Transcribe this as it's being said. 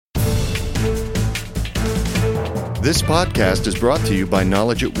This podcast is brought to you by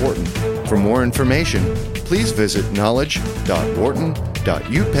Knowledge at Wharton. For more information, please visit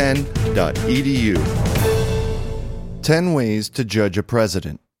knowledge.wharton.upenn.edu. 10 Ways to Judge a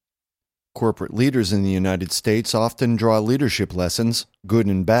President. Corporate leaders in the United States often draw leadership lessons, good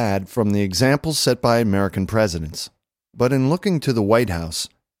and bad, from the examples set by American presidents. But in looking to the White House,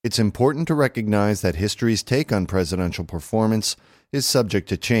 it's important to recognize that history's take on presidential performance is subject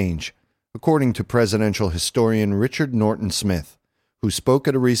to change, according to presidential historian Richard Norton Smith, who spoke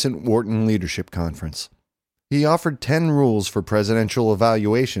at a recent Wharton Leadership Conference. He offered 10 rules for presidential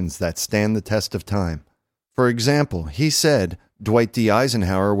evaluations that stand the test of time. For example, he said Dwight D.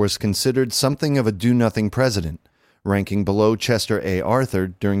 Eisenhower was considered something of a do-nothing president, ranking below Chester A. Arthur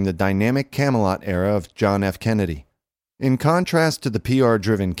during the dynamic Camelot era of John F. Kennedy. In contrast to the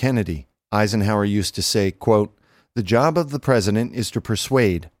PR-driven Kennedy, Eisenhower used to say, quote, "The job of the president is to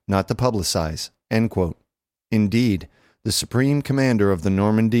persuade, not to publicize," end quote. Indeed, the supreme commander of the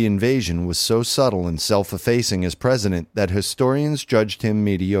Normandy invasion was so subtle and self-effacing as president that historians judged him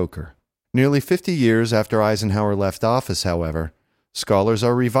mediocre. Nearly 50 years after Eisenhower left office, however, scholars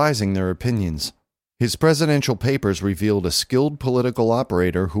are revising their opinions. His presidential papers revealed a skilled political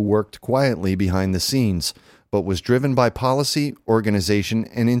operator who worked quietly behind the scenes, but was driven by policy, organization,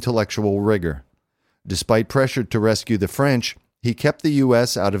 and intellectual rigor. Despite pressure to rescue the French, he kept the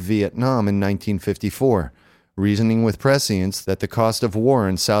U.S. out of Vietnam in 1954, reasoning with prescience that the cost of war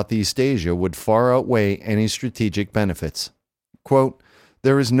in Southeast Asia would far outweigh any strategic benefits. Quote,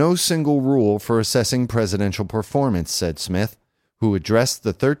 "There is no single rule for assessing presidential performance," said Smith, who addressed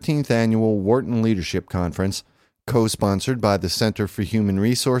the 13th Annual Wharton Leadership Conference, co-sponsored by the Center for Human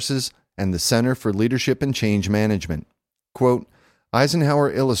Resources and the Center for Leadership and Change Management. Quote, "Eisenhower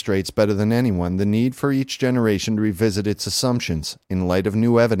illustrates better than anyone the need for each generation to revisit its assumptions in light of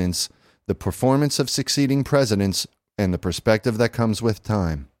new evidence, the performance of succeeding presidents, and the perspective that comes with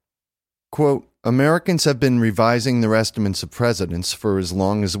time." Quote, "Americans have been revising their estimates of presidents for as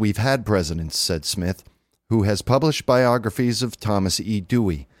long as we've had presidents," said Smith, who has published biographies of Thomas E.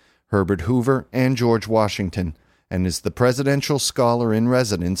 Dewey, Herbert Hoover, and George Washington, and is the presidential scholar in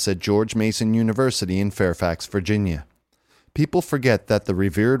residence at George Mason University in Fairfax, Virginia. People forget that the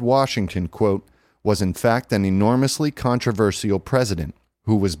revered Washington, quote, "was in fact an enormously controversial president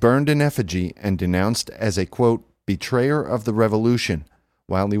who was burned in effigy and denounced as a, quote, betrayer of the Revolution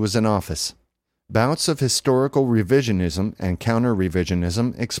while he was in office." Bouts of historical revisionism and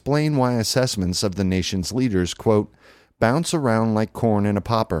counter-revisionism explain why assessments of the nation's leaders, quote, "bounce around like corn in a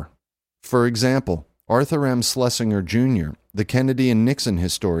popper." For example, Arthur M. Schlesinger Jr., the Kennedy and Nixon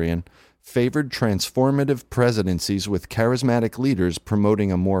historian, favored transformative presidencies with charismatic leaders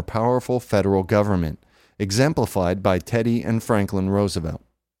promoting a more powerful federal government, exemplified by Teddy and Franklin Roosevelt.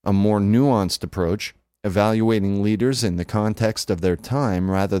 A more nuanced approach, evaluating leaders in the context of their time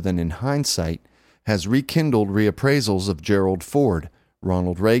rather than in hindsight, has rekindled reappraisals of Gerald Ford,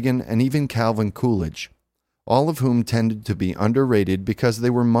 Ronald Reagan, and even Calvin Coolidge, all of whom tended to be underrated because they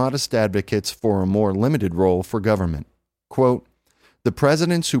were modest advocates for a more limited role for government. Quote, "The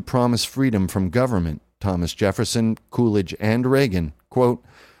presidents who promise freedom from government, Thomas Jefferson, Coolidge, and Reagan, quote,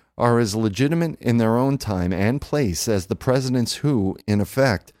 are as legitimate in their own time and place as the presidents who, in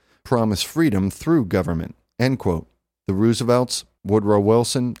effect, promise freedom through government," end quote. The Roosevelts, Woodrow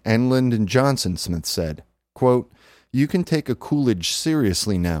Wilson, and Lyndon Johnson, Smith said, quote, "You can take a Coolidge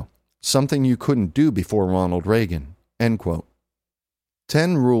seriously now, something you couldn't do before Ronald Reagan," end quote.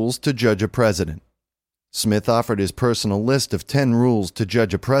 10 Rules to Judge a President. Smith offered his personal list of 10 rules to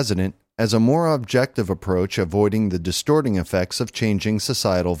judge a president as a more objective approach, avoiding the distorting effects of changing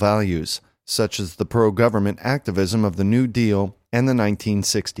societal values, such as the pro-government activism of the New Deal and the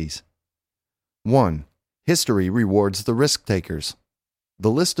 1960s. 1. History rewards the risk-takers. The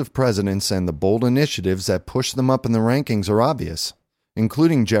list of presidents and the bold initiatives that push them up in the rankings are obvious,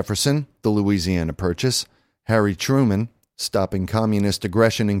 including Jefferson, the Louisiana Purchase, Harry Truman, stopping communist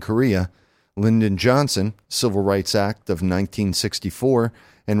aggression in Korea, Lyndon Johnson, Civil Rights Act of 1964,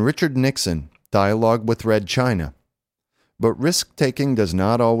 and Richard Nixon, dialogue with Red China. But risk-taking does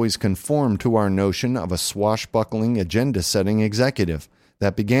not always conform to our notion of a swashbuckling, agenda-setting executive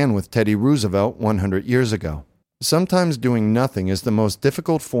that began with Teddy Roosevelt 100 years ago. Sometimes doing nothing is the most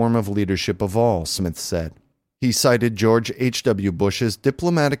difficult form of leadership of all, Smith said. He cited George H.W. Bush's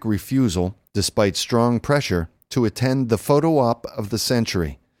diplomatic refusal, despite strong pressure, to attend the photo op of the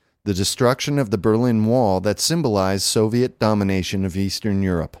century, the destruction of the Berlin Wall that symbolized Soviet domination of Eastern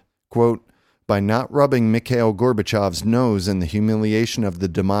Europe. Quote, "By not rubbing Mikhail Gorbachev's nose in the humiliation of the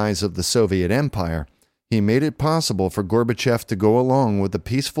demise of the Soviet Empire, he made it possible for Gorbachev to go along with the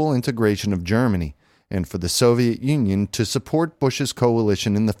peaceful integration of Germany and for the Soviet Union to support Bush's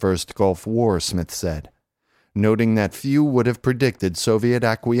coalition in the first Gulf War, Smith said, noting that few would have predicted Soviet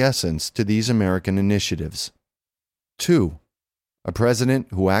acquiescence to these American initiatives. 2. A president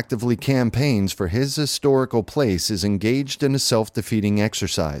who actively campaigns for his historical place is engaged in a self-defeating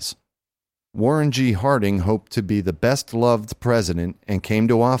exercise. Warren G. Harding hoped to be the best-loved president and came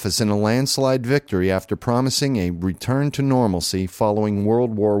to office in a landslide victory after promising a return to normalcy following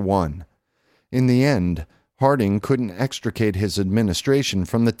World War I. In the end, Harding couldn't extricate his administration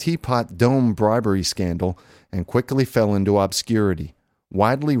from the Teapot Dome bribery scandal and quickly fell into obscurity,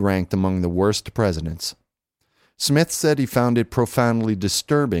 widely ranked among the worst presidents. Smith said he found it profoundly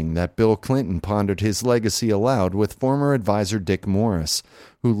disturbing that Bill Clinton pondered his legacy aloud with former advisor Dick Morris,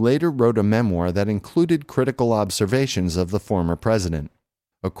 who later wrote a memoir that included critical observations of the former president.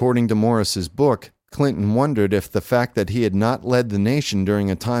 According to Morris's book, Clinton wondered if the fact that he had not led the nation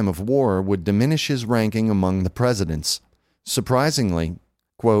during a time of war would diminish his ranking among the presidents. Surprisingly,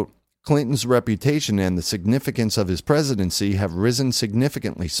 quote, Clinton's reputation and the significance of his presidency have risen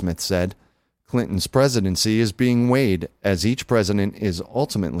significantly, Smith said. Clinton's presidency is being weighed, as each president is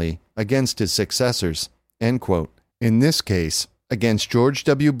ultimately, against his successors, end quote. In this case, against George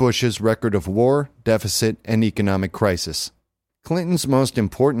W. Bush's record of war, deficit, and economic crisis. Clinton's most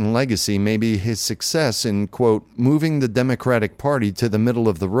important legacy may be his success in, quote, moving the Democratic Party to the middle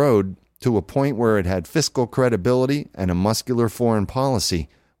of the road to a point where it had fiscal credibility and a muscular foreign policy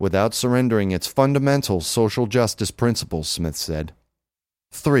without surrendering its fundamental social justice principles, Smith said.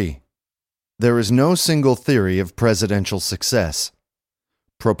 3. There is no single theory of presidential success.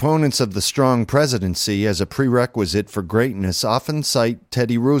 Proponents of the strong presidency as a prerequisite for greatness often cite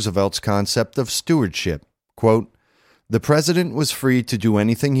Teddy Roosevelt's concept of stewardship. Quote, the president was free to do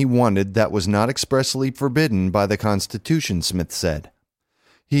anything he wanted that was not expressly forbidden by the Constitution, Smith said.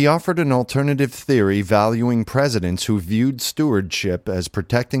 He offered an alternative theory valuing presidents who viewed stewardship as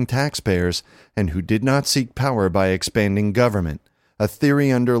protecting taxpayers and who did not seek power by expanding government, a theory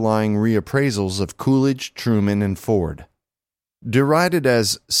underlying reappraisals of Coolidge, Truman, and Ford. Derided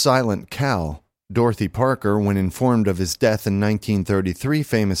as Silent Cal, Dorothy Parker, when informed of his death in 1933,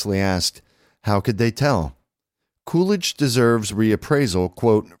 famously asked, "How could they tell?" Coolidge deserves reappraisal,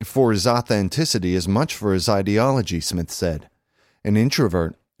 quote, for his authenticity as much for his ideology, Smith said. An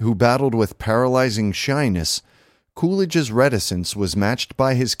introvert who battled with paralyzing shyness, Coolidge's reticence was matched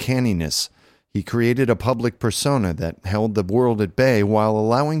by his canniness. He created a public persona that held the world at bay while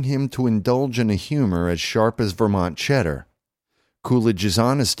allowing him to indulge in a humor as sharp as Vermont cheddar. Coolidge's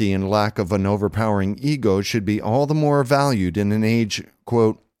honesty and lack of an overpowering ego should be all the more valued in an age,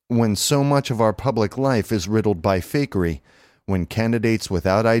 quote, when so much of our public life is riddled by fakery, when candidates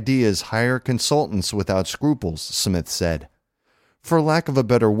without ideas hire consultants without scruples, Smith said. For lack of a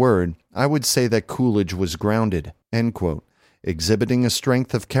better word, I would say that Coolidge was grounded, end quote, exhibiting a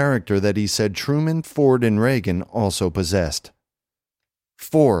strength of character that he said Truman, Ford, and Reagan also possessed.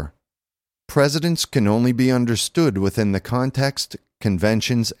 4. Presidents can only be understood within the context,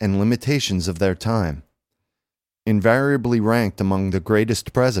 conventions, and limitations of their time. Invariably ranked among the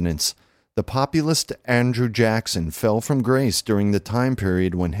greatest presidents, the populist Andrew Jackson fell from grace during the time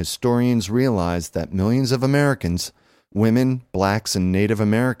period when historians realized that millions of Americans, women, blacks, and Native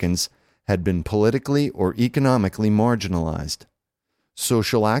Americans, had been politically or economically marginalized.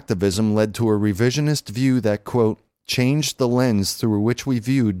 Social activism led to a revisionist view that, quote, changed the lens through which we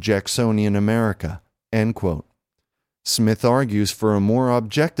viewed Jacksonian America, end quote. Smith argues for a more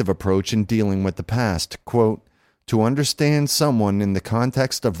objective approach in dealing with the past, quote, to understand someone in the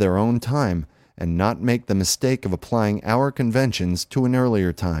context of their own time and not make the mistake of applying our conventions to an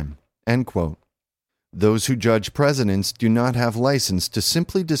earlier time, end quote. Those who judge presidents do not have license to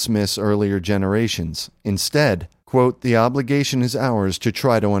simply dismiss earlier generations. Instead, quote, the obligation is ours to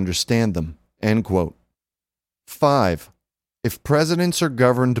try to understand them, end quote. 5. If presidents are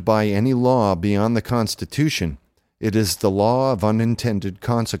governed by any law beyond the Constitution, it is the law of unintended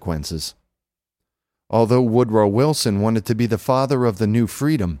consequences. Although Woodrow Wilson wanted to be the father of the new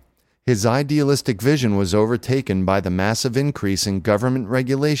freedom, his idealistic vision was overtaken by the massive increase in government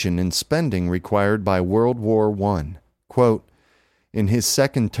regulation and spending required by World War I. Quote, in his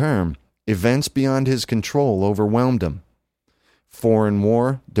second term, events beyond his control overwhelmed him. Foreign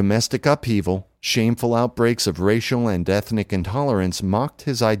war, domestic upheaval, shameful outbreaks of racial and ethnic intolerance mocked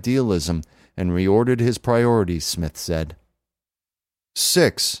his idealism and reordered his priorities, Smith said.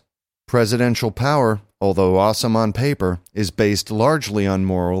 6. Presidential power, although awesome on paper, is based largely on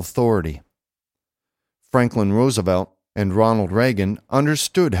moral authority. Franklin Roosevelt and Ronald Reagan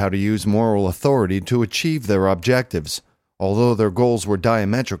understood how to use moral authority to achieve their objectives, although their goals were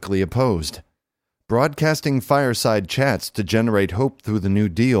diametrically opposed. Broadcasting fireside chats to generate hope through the New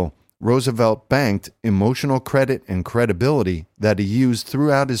Deal, Roosevelt banked emotional credit and credibility that he used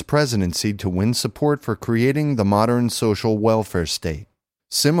throughout his presidency to win support for creating the modern social welfare state.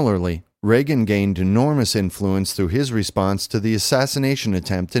 Similarly, Reagan gained enormous influence through his response to the assassination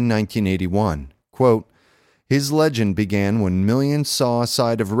attempt in 1981. Quote, "His legend began when millions saw a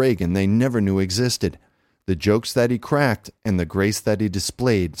side of Reagan they never knew existed, the jokes that he cracked and the grace that he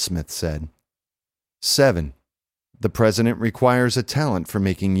displayed," Smith said. 7. The president requires a talent for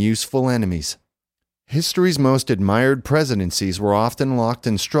making useful enemies. History's most admired presidencies were often locked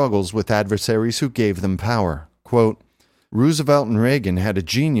in struggles with adversaries who gave them power. Quote, "Roosevelt and Reagan had a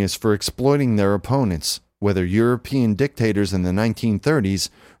genius for exploiting their opponents, whether European dictators in the 1930s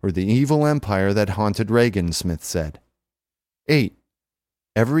or the evil empire that haunted Reagan," Smith said. 8.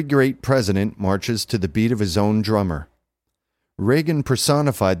 Every great president marches to the beat of his own drummer. Reagan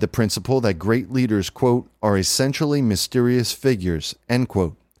personified the principle that great leaders, quote, "are essentially mysterious figures," end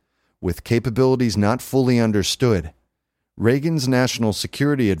quote, with capabilities not fully understood. Reagan's national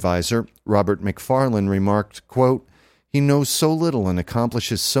security advisor, Robert McFarlane, remarked, quote, "He knows so little and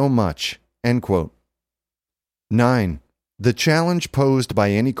accomplishes so much," end quote. 9. The challenge posed by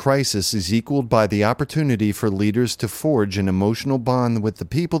any crisis is equaled by the opportunity for leaders to forge an emotional bond with the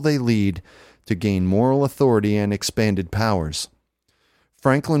people they lead to gain moral authority and expanded powers.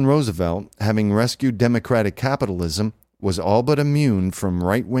 Franklin Roosevelt, having rescued democratic capitalism, was all but immune from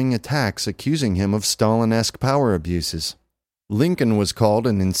right-wing attacks accusing him of Stalin-esque power abuses. Lincoln was called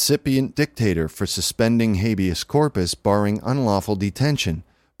an incipient dictator for suspending habeas corpus barring unlawful detention,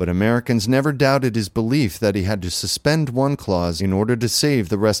 but Americans never doubted his belief that he had to suspend one clause in order to save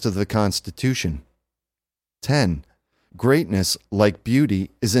the rest of the Constitution. 10. Greatness, like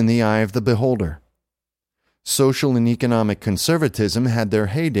beauty, is in the eye of the beholder. Social and economic conservatism had their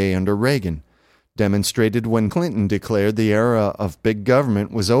heyday under Reagan, demonstrated when Clinton declared the era of big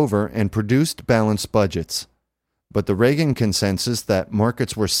government was over and produced balanced budgets. But the Reagan consensus that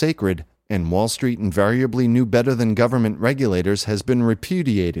markets were sacred and Wall Street invariably knew better than government regulators has been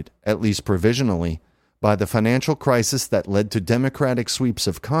repudiated, at least provisionally, by the financial crisis that led to Democratic sweeps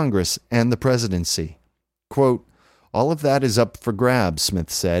of Congress and the presidency. Quote, "All of that is up for grabs," Smith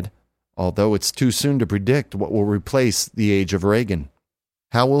said, although it's too soon to predict what will replace the age of Reagan.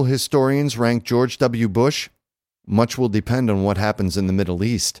 How will historians rank George W. Bush? Much will depend on what happens in the Middle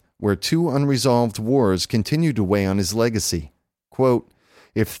East, where 2 unresolved wars continue to weigh on his legacy. Quote,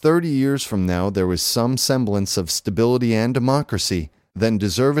 "If 30 years from now there was some semblance of stability and democracy, then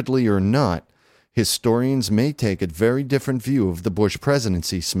deservedly or not, historians may take a very different view of the Bush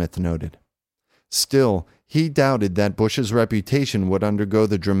presidency," Smith noted. Still, he doubted that Bush's reputation would undergo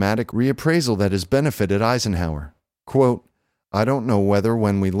the dramatic reappraisal that has benefited Eisenhower. Quote, "I don't know whether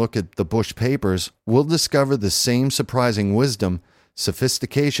when we look at the Bush papers, we'll discover the same surprising wisdom,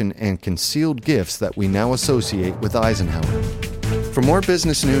 sophistication, and concealed gifts that we now associate with Eisenhower." For more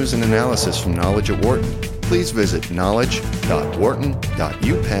business news and analysis from Knowledge at Wharton, please visit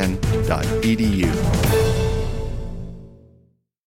knowledge.wharton.upenn.edu.